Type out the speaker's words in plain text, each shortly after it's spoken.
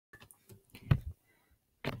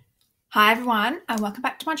Hi everyone and welcome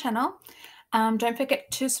back to my channel. Don't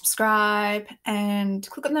forget to subscribe and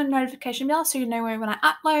click on the notification bell so you know when I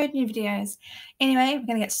upload new videos. Anyway, we're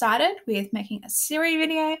going to get started with making a Siri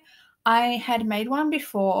video. I had made one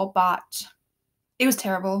before but it was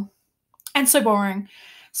terrible and so boring.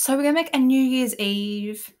 So we're going to make a New Year's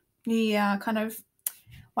Eve, New Year kind of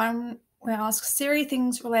one where I ask Siri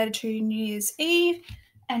things related to New Year's Eve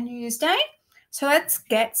and New Year's Day. So let's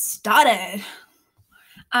get started.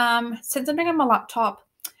 Since I'm doing it on my laptop,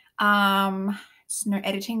 it's no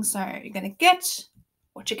editing, so you're gonna get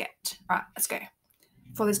what you get. All right, let's go.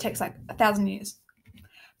 Before this takes like 1,000 years.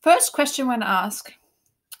 First question we're gonna ask,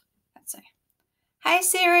 let's say, hey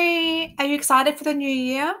Siri, are you excited for the new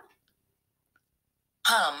year?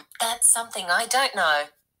 That's something I don't know.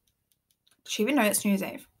 Does she even know it's New Year's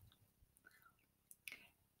Eve?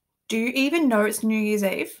 Do you even know it's New Year's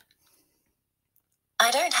Eve?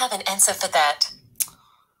 I don't have an answer for that.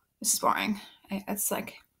 This is boring. It's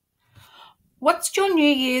like, what's your New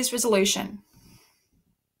Year's resolution?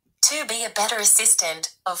 To be a better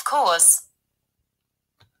assistant, of course.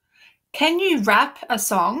 Can you rap a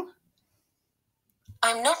song?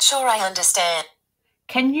 I'm not sure I understand.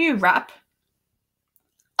 Can you rap?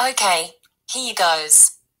 Okay, here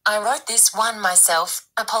goes. I wrote this one myself.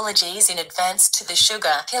 Apologies in advance to the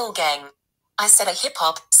Sugar Hill Gang. I said a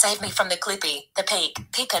hip-hop, save me from the clippy, the peak,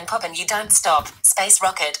 pick and pop and you don't stop, space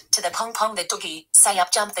rocket, to the pong-pong the doogie, say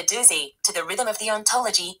up jump the doozy, to the rhythm of the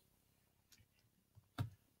ontology.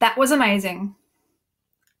 That was amazing.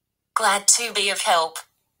 Glad to be of help.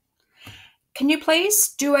 Can you please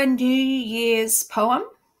do a New Year's poem?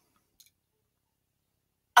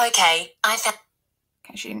 Okay, Okay,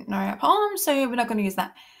 she didn't know a poem, so we're not going to use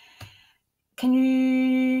that. Can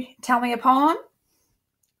you tell me a poem?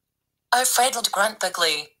 O fredled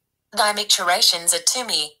gruntbugly. Thy micturations are to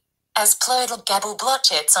me, as plodled gabble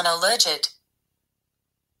blotchets on allergid.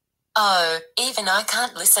 Oh, even I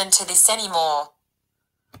can't listen to this anymore.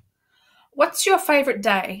 What's your favourite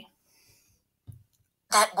day?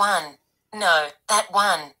 That one. No, that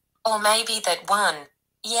one. Or maybe that one.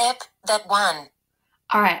 Yep, that one.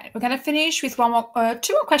 All right, we're going to finish with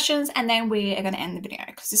two more questions, and then we are going to end the video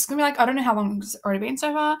because this is going to be like, I don't know how long it's already been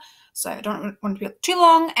so far, so I don't want to be too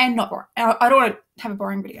long and not boring. I don't want to have a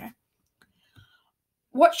boring video.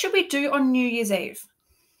 What should we do on New Year's Eve?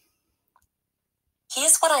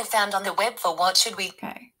 Here's what I found on the web for what should we...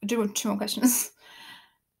 Okay, I'll do two more questions.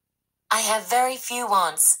 I have very few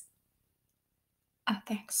wants.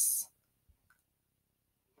 Thanks.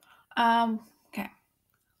 Okay.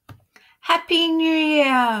 Happy New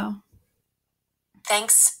Year!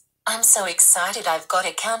 Thanks. I'm so excited I've got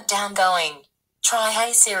a countdown going. Try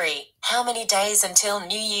Hey Siri, how many days until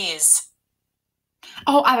New Year's?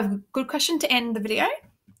 Oh, I have a good question to end the video.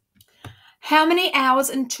 How many hours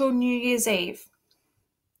until New Year's Eve?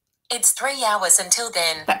 It's 3 hours until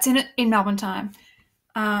then. That's in Melbourne time.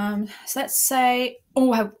 So let's say,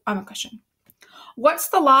 oh, I have a question. What's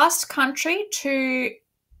the last country to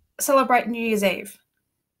celebrate New Year's Eve?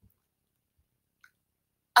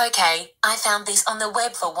 Okay, I found this on the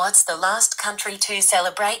web for what's the last country to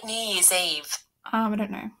celebrate New Year's Eve. I don't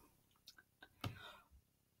know.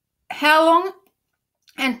 How long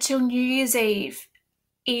until New Year's Eve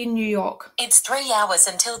in New York? It's 3 hours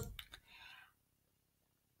until...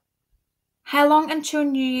 How long until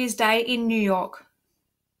New Year's Day in New York?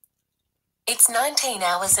 It's 19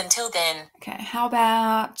 hours until then. Okay, how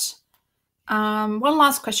about one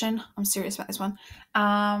last question. I'm serious about this one.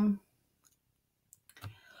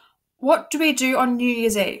 What do we do on New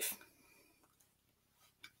Year's Eve?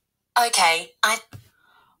 Okay,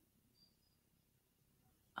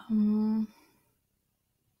 You'll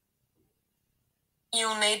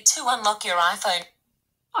need to unlock your iPhone.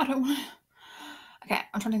 I don't want to... Okay,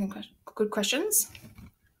 I'm trying to think of good questions.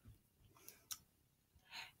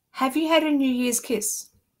 Have you had a New Year's kiss?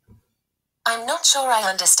 I'm not sure I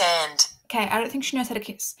understand. Okay, I don't think she knows how to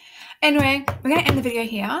kiss. Anyway, we're going to end the video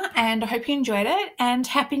here, and I hope you enjoyed it, and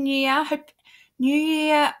Happy New Year. Hope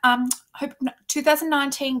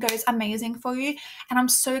 2019 goes amazing for you, and I'm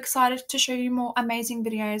so excited to show you more amazing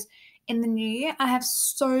videos in the new year. I have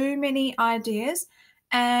so many ideas,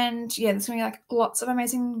 and yeah, there's going to be like lots of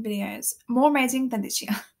amazing videos, more amazing than this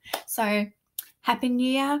year. So, Happy New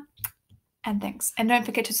Year, and thanks. And don't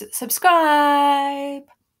forget to subscribe.